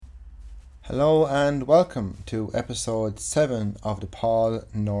Hello and welcome to episode 7 of the Paul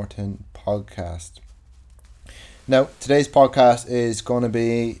Norton podcast. Now, today's podcast is going to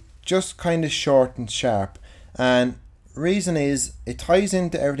be just kind of short and sharp, and reason is it ties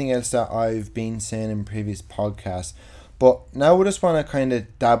into everything else that I've been saying in previous podcasts, but now we just want to kind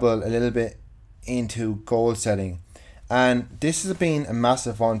of dabble a little bit into goal setting. And this has been a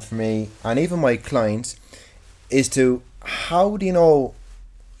massive one for me and even my clients, is to how do you know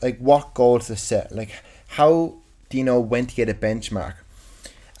what goals to set? How do you know when to get a benchmark?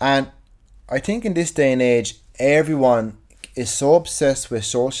 And I think in this day and age, everyone is so obsessed with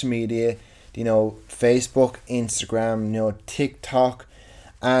social media, Facebook, Instagram, TikTok,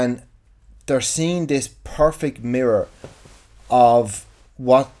 and they're seeing this perfect mirror of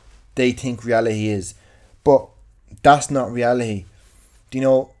what they think reality is. But that's not reality.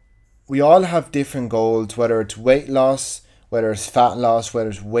 We all have different goals, whether it's weight loss, whether it's fat loss, whether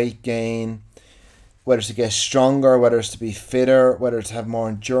it's weight gain, whether it's to get stronger, whether it's to be fitter, whether it's to have more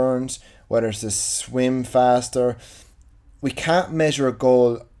endurance, whether it's to swim faster. We can't measure a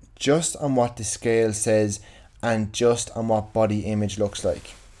goal just on what the scale says and just on what body image looks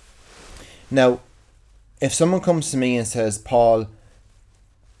like. Now, if someone comes to me and says, Paul,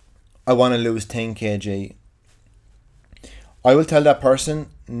 I want to lose 10 kg, I will tell that person,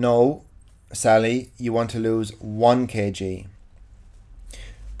 no, Sally, you want to lose 1 kg.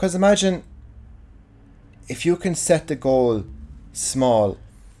 Because imagine if you can set the goal small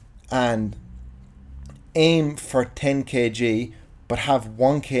and aim for 10 kg but have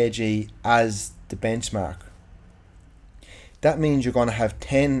 1 kg as the benchmark. That means you're going to have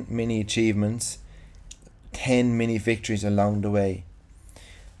 10 mini achievements, 10 mini victories along the way.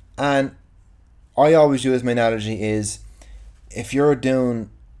 And I always use my analogy is, if you're doing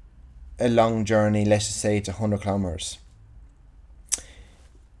a long journey, let's just say it's 100 kilometers,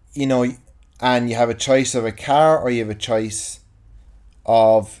 and you have a choice of a car or you have a choice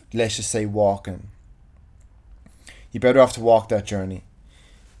of, let's just say, walking. You're better off to walk that journey.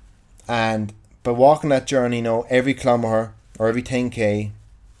 And by walking that journey, every kilometer or every 10k,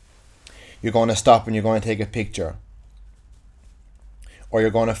 you're going to stop and you're going to take a picture. Or you're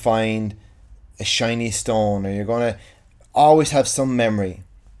going to find a shiny stone, or you're going to always have some memory.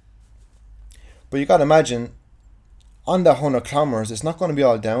 But you got to imagine, on the 100 kilometers, it's not going to be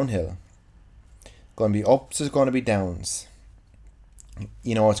all downhill. It's going to be ups, it's going to be downs.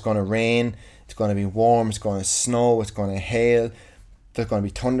 It's going to rain, it's going to be warm, it's going to snow, it's going to hail, there's going to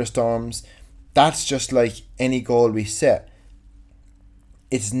be thunderstorms. That's just like any goal we set.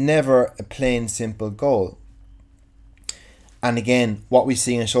 It's never a plain, simple goal. And again, what we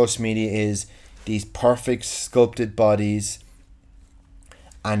see on social media is these perfect sculpted bodies,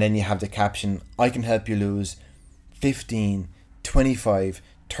 and then you have the caption, I can help you lose 15, 25,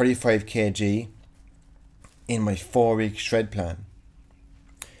 35 kg in my 4-week shred plan.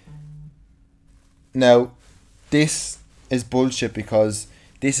 Now, this is bullshit, because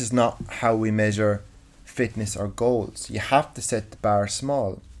this is not how we measure fitness or goals. You have to set the bar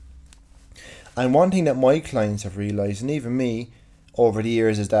small. And one thing that my clients have realised, and even me over the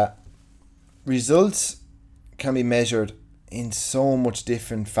years, is that results can be measured in so much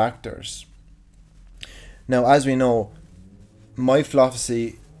different factors. Now, as we know, my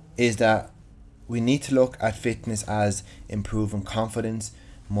philosophy is that we need to look at fitness as improving confidence,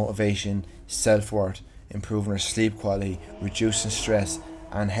 motivation, self-worth, improving our sleep quality, reducing stress,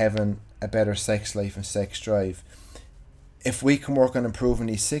 and having a better sex life and sex drive. If we can work on improving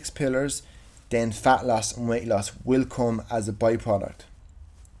these 6 pillars, then fat loss and weight loss will come as a byproduct.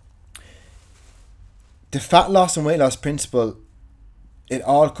 The fat loss and weight loss principle, it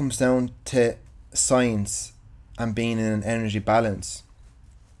all comes down to science and being in an energy balance.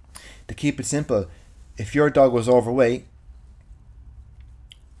 To keep it simple, if your dog was overweight,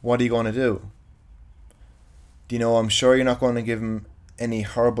 what are you going to do? I'm sure you're not going to give him any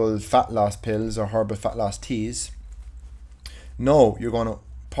herbal fat loss pills or herbal fat loss teas. No, you're going to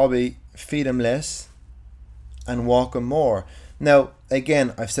probably feed him less and walk him more. Now,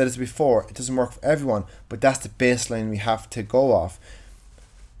 again, I've said this before, it doesn't work for everyone, but that's the baseline we have to go off.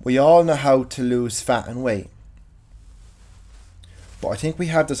 We all know how to lose fat and weight. But I think we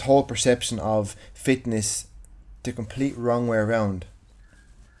have this whole perception of fitness the complete wrong way around.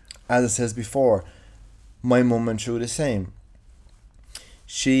 As I said before, my mum went through the same.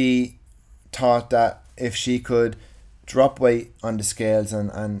 She thought that if she could drop weight on the scales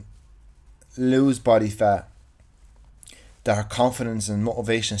and lose body fat, that her confidence and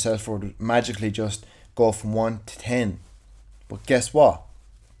motivation and self-worth would magically just go from 1 to 10. But guess what?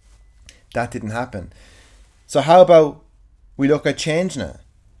 That didn't happen. So how about we look at changing it?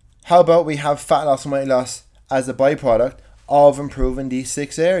 How about we have fat loss and weight loss as a byproduct of improving these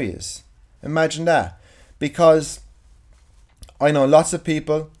 6 areas? Imagine that. Because I know lots of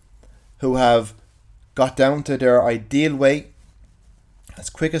people who have got down to their ideal weight as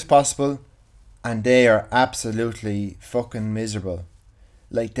quick as possible, and they are absolutely fucking miserable.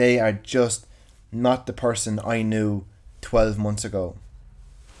 Like, they are just not the person I knew 12 months ago.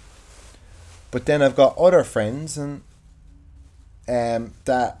 But then I've got other friends and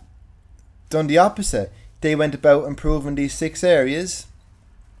that done the opposite. They went about improving these 6 areas,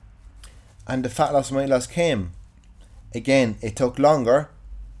 and the fat loss and weight loss came. Again, it took longer,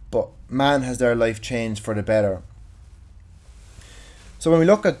 but man, has their life changed for the better. So when we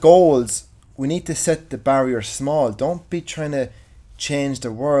look at goals, we need to set the barrier small. Don't be trying to change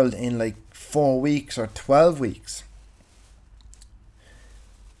the world in like 4 weeks or 12 weeks.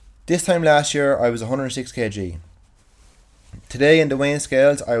 This time last year, I was 106 kg. Today in the weighing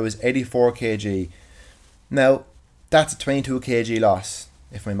scales, I was 84 kg. Now, that's a 22 kg loss,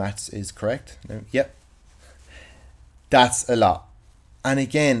 if my maths is correct. Yep. That's a lot. And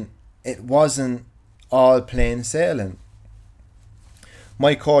again, it wasn't all plain sailing.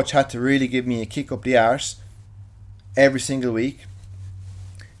 My coach had to really give me a kick up the arse every single week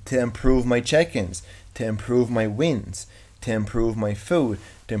to improve my check-ins, to improve my wins, to improve my food,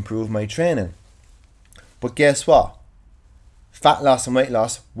 to improve my training. But guess what? Fat loss and weight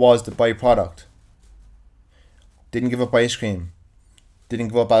loss was the byproduct. Didn't give up ice cream. Didn't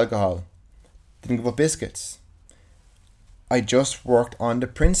give up alcohol. Didn't give up biscuits. I just worked on the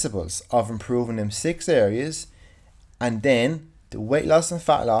principles of improving them 6 areas, and then the weight loss and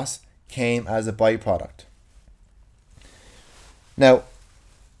fat loss came as a byproduct. Now,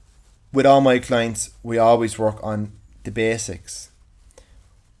 with all my clients, we always work on the basics.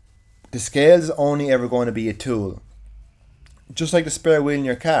 The scale is only ever going to be a tool. Just like the spare wheel in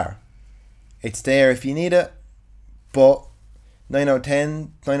your car. It's there if you need it, but 9 out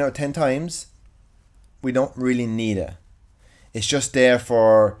of 10 times, we don't really need it. It's just there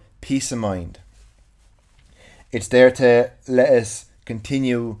for peace of mind. It's there to let us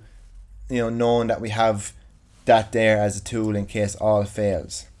continue, knowing that we have that there as a tool in case all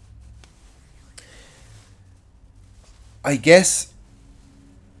fails. I guess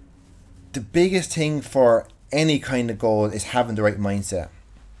the biggest thing for any kind of goal is having the right mindset.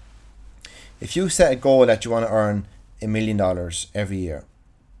 If you set a goal that you want to earn $1 million every year,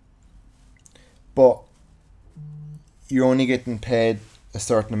 but you're only getting paid a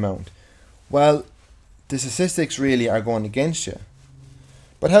certain amount, well, the statistics really are going against you.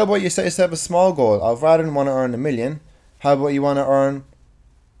 But how about you set yourself a small goal of, rather than want to earn $1 million, how about you want to earn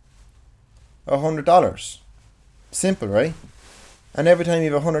 $100? Simple, right? And every time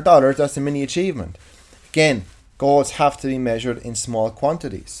you have $100, that's a mini achievement. Again, goals have to be measured in small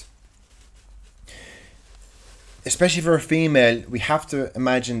quantities. Especially for a female, we have to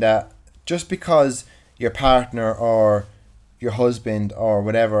imagine that just because your partner or your husband or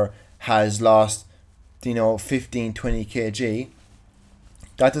whatever has lost 15, 20 kg,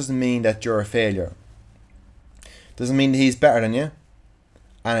 that doesn't mean that you're a failure. Doesn't mean that he's better than you,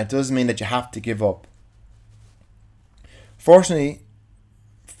 and it doesn't mean that you have to give up. Fortunately,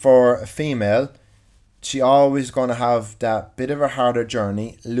 for a female, she always going to have that bit of a harder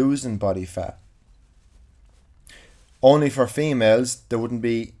journey losing body fat. Only for females, I wouldn't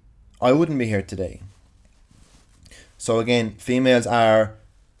be here today. So again, females are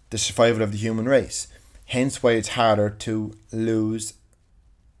the survival of the human race. Hence why it's harder to lose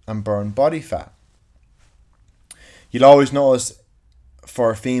and burn body fat. You'll always notice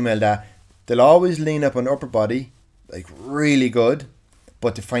for a female that they'll always lean up on the upper body, like really good,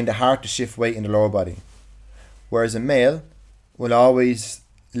 but they find it hard to shift weight in the lower body. Whereas a male will always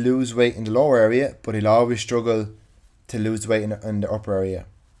lose weight in the lower area, but he'll always struggle to lose weight in the upper area.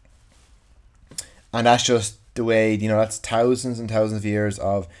 And that's just the way, that's thousands and thousands of years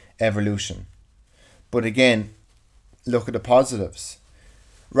of evolution. But again, look at the positives.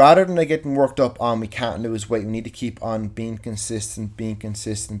 Rather than getting worked up on we can't lose weight, we need to keep on being consistent.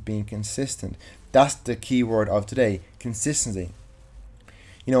 That's the key word of today, consistency.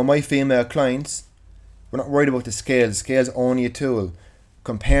 My female clients, we're not worried about the scale. The scale is only a tool.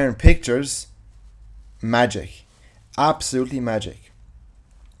 Comparing pictures, magic. Absolutely magic.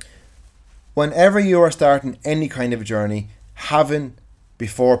 Whenever you are starting any kind of journey, having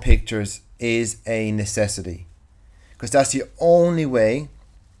before pictures is a necessity. Because that's the only way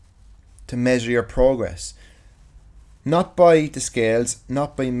to measure your progress. Not by the scales,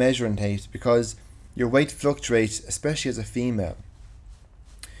 not by measuring tapes, because your weight fluctuates, especially as a female.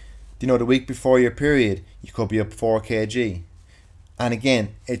 The week before your period, you could be up 4 kg. And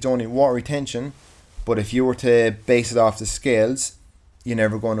again, it's only water retention, but if you were to base it off the scales, you're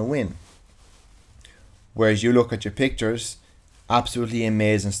never going to win. Whereas you look at your pictures, absolutely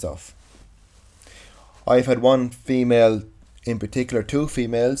amazing stuff. I've had one female in particular, 2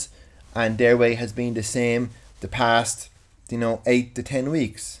 females, and their weight has been the same the past 8 to 10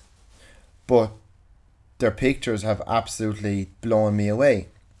 weeks, but their pictures have absolutely blown me away.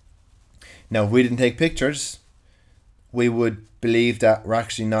 Now, if we didn't take pictures, we would believe that we're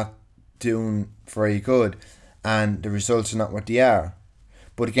actually not doing very good and the results are not what they are.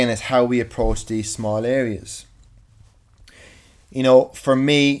 But again, it's how we approach these small areas. For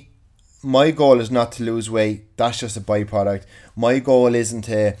me, my goal is not to lose weight. That's just a byproduct. My goal isn't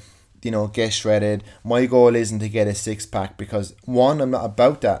to get shredded. My goal isn't to get a 6-pack, because 1, I'm not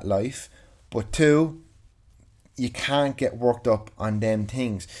about that life, but 2, you can't get worked up on them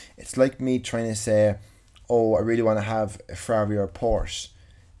things. It's like me trying to say, oh, I really want to have a Ferrari or a Porsche.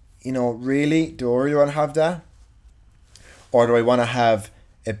 Really? Do I really want to have that? Or do I want to have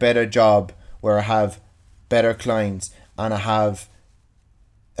a better job where I have better clients and I have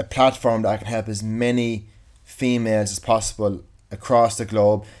a platform that I can help as many females as possible across the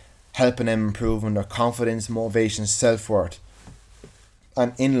globe, helping them improve on their confidence, motivation, self-worth,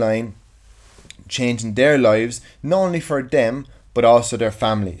 and in line changing their lives, not only for them but also their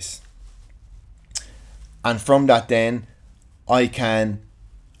families. And from that then I can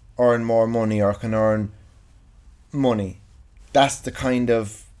earn more money, or can earn money. That's the kind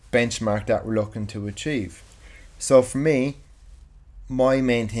of benchmark that we're looking to achieve. So for me, my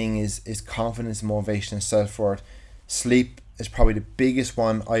main thing is confidence, motivation and self-worth. Sleep is probably the biggest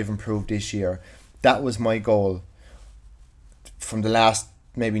one I've improved this year. That was my goal from the last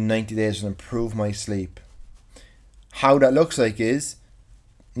maybe 90 days, to improve my sleep. How that looks like is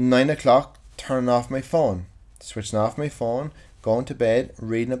 9 o'clock, turning off my phone, switching off my phone, going to bed,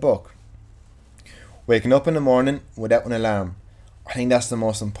 reading a book. Waking up in the morning without an alarm. I think that's the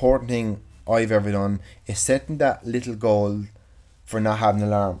most important thing I've ever done, is setting that little goal for not having an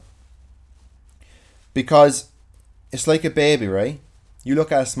alarm. Because it's like a baby, right? You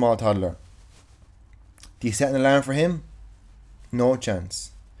look at a small toddler. Do you set an alarm for him? No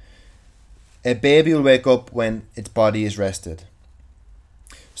chance. A baby will wake up when its body is rested.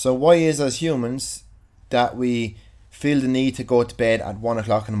 So why is as humans that we feel the need to go to bed at 1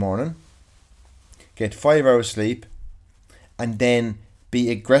 o'clock in the morning, get 5 hours sleep, and then be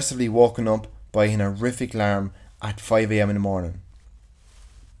aggressively woken up by an horrific alarm at 5 a.m. in the morning?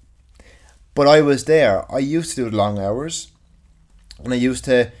 But I was there. I used to do long hours, and I used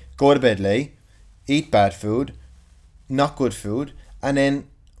to go to bed late, eat bad food, not good food, and then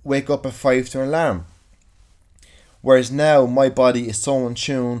wake up at 5 to an alarm. Whereas now my body is so in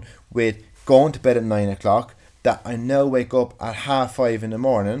tune with going to bed at 9 o'clock that I now wake up at 5:30 in the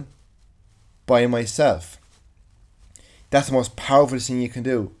morning by myself. That's the most powerful thing you can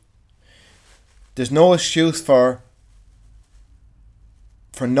do. There's no excuse for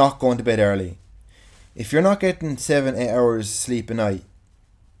not going to bed early. If you're not getting 7-8 hours sleep a night,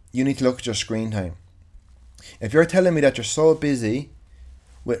 you need to look at your screen time. If you're telling me that you're so busy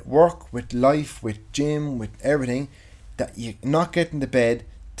with work, with life, with gym, with everything, that you're not getting to bed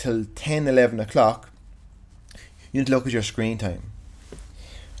till 10, 11 o'clock, you need to look at your screen time.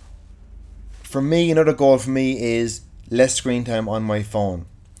 For me, another goal for me is less screen time on my phone.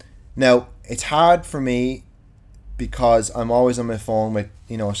 Now, it's hard for me because I'm always on my phone with,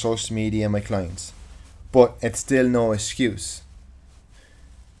 social media and my clients. But it's still no excuse.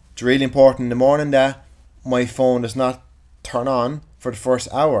 It's really important in the morning that my phone does not turn on for the first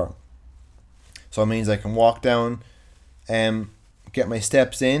hour. So it means I can walk down, get my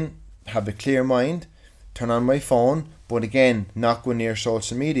steps in, have a clear mind, turn on my phone, but again, not go near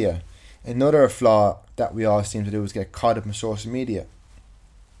social media. Another flaw that we all seem to do is get caught up in social media.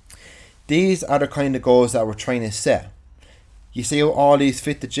 These are the kind of goals that we're trying to set. You see how all these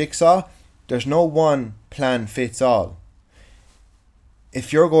fit the jigsaw? There's no one plan fits all.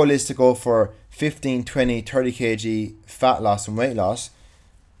 If your goal is to go for 15, 20, 30 kg fat loss and weight loss,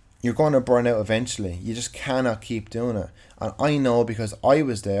 you're going to burn out eventually. You just cannot keep doing it. And I know because I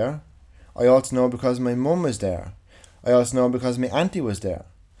was there. I also know because my mum was there. I also know because my auntie was there.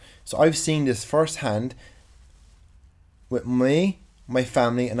 So I've seen this firsthand with me, my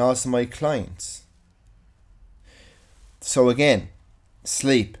family, and also my clients. So again,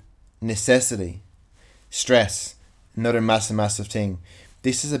 sleep, necessity, stress, another massive thing.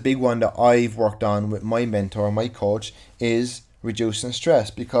 This is a big one that I've worked on with my mentor, my coach, is reducing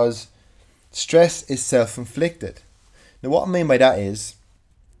stress, because stress is self-inflicted. Now what I mean by that is,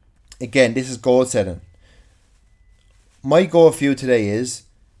 again, this is goal setting. my goal for you today is,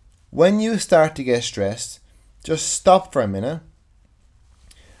 when you start to get stressed, just stop for a minute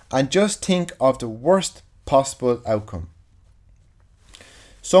and just think of the worst possible outcome.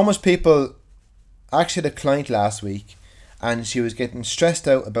 So much people, actually the client last week, and she was getting stressed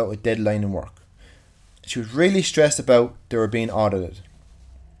out about a deadline in work. She was really stressed about they were being audited.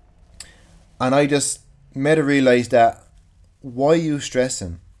 And I just made her realise that, why are you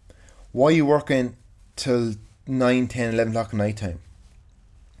stressing? Why are you working till 9, 10, 11 o'clock at night time?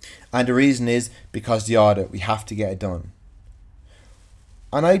 And the reason is because the audit, we have to get it done.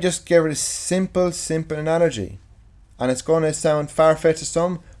 And I just gave her a simple analogy. And it's going to sound far-fetched to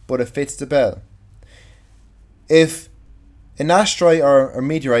some, but it fits the bill. If an asteroid or a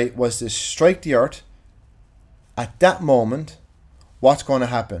meteorite was to strike the Earth, at that moment, what's going to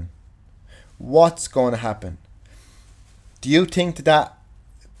happen? What's going to happen? Do you think that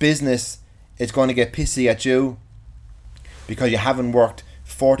business is going to get pissy at you because you haven't worked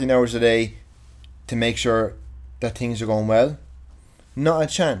 14 hours a day to make sure that things are going well? Not a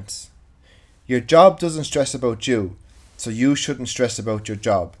chance. Your job doesn't stress about you, so you shouldn't stress about your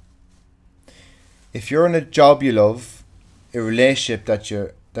job. If you're in a job you love, a relationship that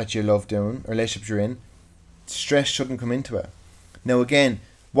you love doing, a relationship you're in, stress shouldn't come into it. Now again,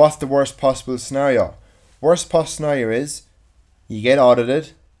 what's the worst possible scenario? Worst possible scenario is you get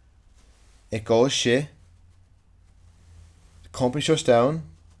audited, it goes shit, the company shuts down,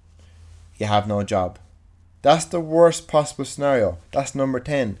 you have no job. That's the worst possible scenario. That's number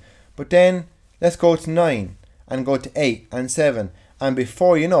 10. But then let's go to 9 and go to 8 and 7, and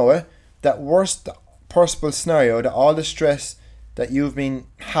before you know it, that worst possible scenario, that all the stress that you've been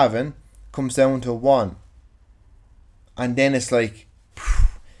having comes down to 1. And then it's like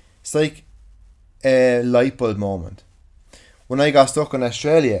a light bulb moment. When I got stuck in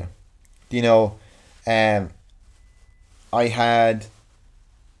Australia, I had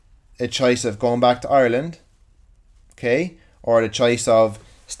a choice of going back to Ireland, okay, or the choice of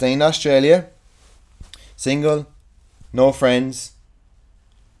staying in Australia, single, no friends,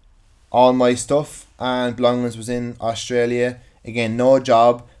 all my stuff and belongings was in Australia, again, no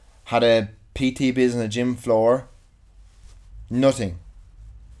job, had a PT business, a gym floor, nothing.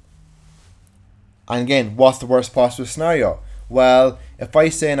 And again, what's the worst possible scenario? Well, if I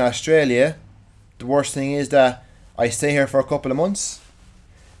stay in Australia, the worst thing is that I stay here for a couple of months,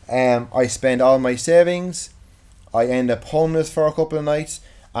 I spend all my savings, I end up homeless for a couple of nights,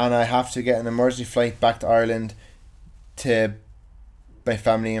 and I have to get an emergency flight back to Ireland to my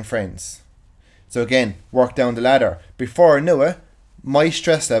family and friends. So again, work down the ladder. Before I knew it, my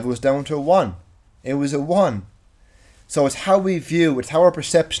stress level was down to a 1. It was a 1. So it's how we view, it's how our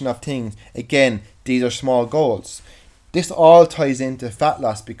perception of things. Again, these are small goals. This all ties into fat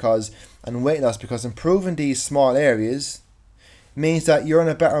loss and weight loss, because improving these small areas means that you're in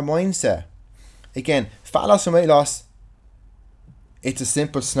a better mindset. Again, fat loss and weight loss, it's a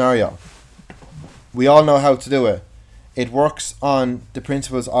simple scenario. We all know how to do it. It works on the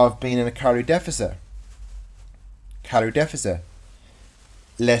principles of being in a calorie deficit.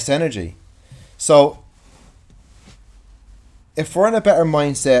 Less energy. So, if we're in a better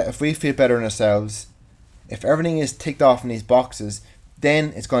mindset, if we feel better in ourselves, if everything is ticked off in these boxes,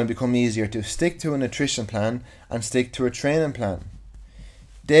 then it's going to become easier to stick to a nutrition plan and stick to a training plan.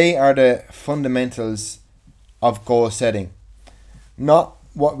 They are the fundamentals of goal setting. Not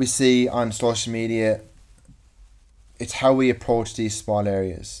what we see on social media. It's how we approach these small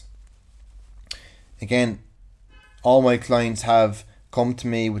areas. Again, all my clients have come to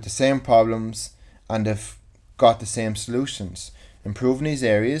me with the same problems and have got the same solutions. Improving these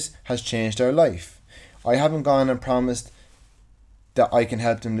areas has changed their life. I haven't gone and promised that I can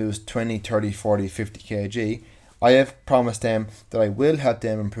help them lose 20, 30, 40, 50 kg. I have promised them that I will help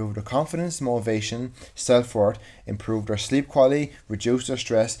them improve their confidence, motivation, self-worth, improve their sleep quality, reduce their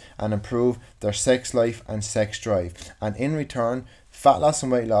stress, and improve their sex life and sex drive. And in return, fat loss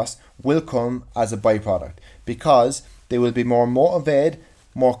and weight loss will come as a byproduct, because they will be more motivated,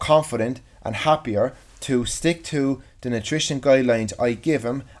 more confident, and happier to stick to the nutrition guidelines I give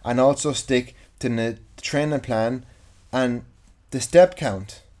them, and also stick to the training plan and the step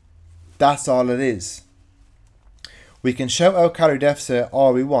count. That's all it is. We can shout out calorie deficit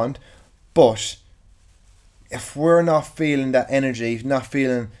all we want, but if we're not feeling that energy, not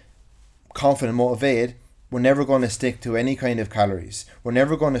feeling confident, motivated, we're never going to stick to any kind of calories. We're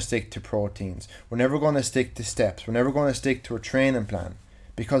never going to stick to proteins. We're never going to stick to steps. We're never going to stick to a training plan.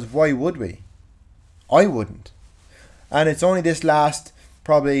 Because why would we? I wouldn't. And it's only this last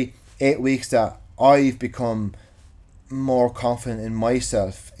probably 8 weeks that I've become more confident in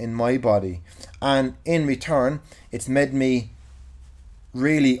myself, in my body. And in return, it's made me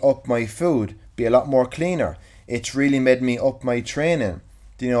really up my food, be a lot more cleaner. It's really made me up my training.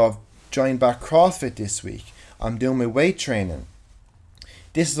 I've joined back CrossFit this week. I'm doing my weight training.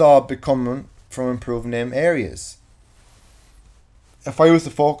 This is all becoming from improving them areas. If I was to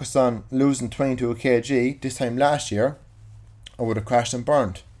focus on losing 22 kg this time last year, I would have crashed and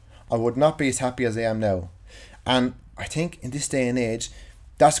burned. I would not be as happy as I am now. And I think in this day and age,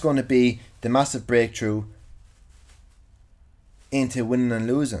 that's going to be the massive breakthrough into winning and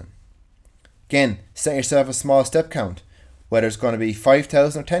losing. Again, set yourself a small step count, whether it's going to be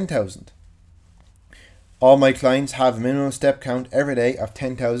 5,000 or 10,000. All my clients have a minimum step count every day of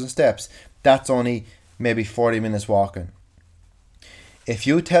 10,000 steps. That's only maybe 40 minutes walking. If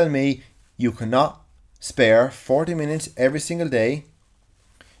you tell me you cannot spare 40 minutes every single day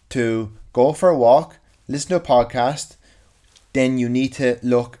to go for a walk, listen to a podcast, then you need to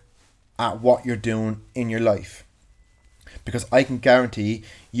look at what you're doing in your life. Because I can guarantee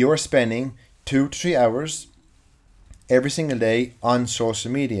you're spending 2 to 3 hours every single day on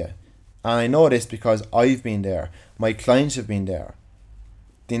social media. And I know this because I've been there. My clients have been there.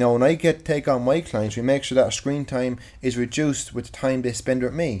 When I take on my clients, we make sure that screen time is reduced with the time they spend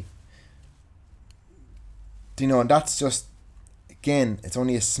with me. And that's just, again, it's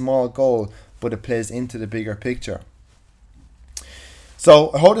only a small goal, but it plays into the bigger picture.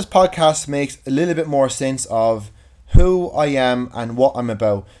 So I hope this podcast makes a little bit more sense of who I am and what I'm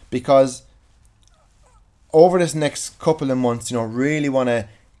about, because over this next couple of months, really want to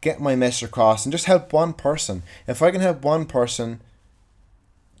get my message across and just help one person. If I can help one person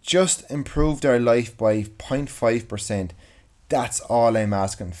just improve their life by 0.5%, that's all I'm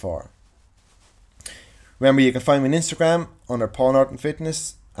asking for. Remember, you can find me on Instagram under Paul Norton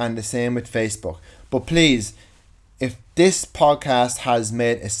Fitness, and the same with Facebook. But please, if this podcast has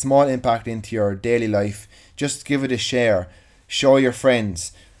made a small impact into your daily life, just give it a share. Show your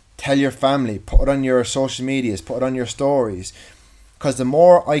friends. Tell your family. Put it on your social medias. Put it on your stories. Because the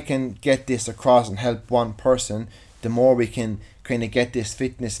more I can get this across and help one person, the more we can kind of get this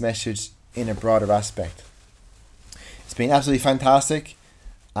fitness message in a broader aspect. It's been absolutely fantastic,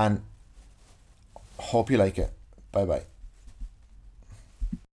 and hope you like it. Bye bye.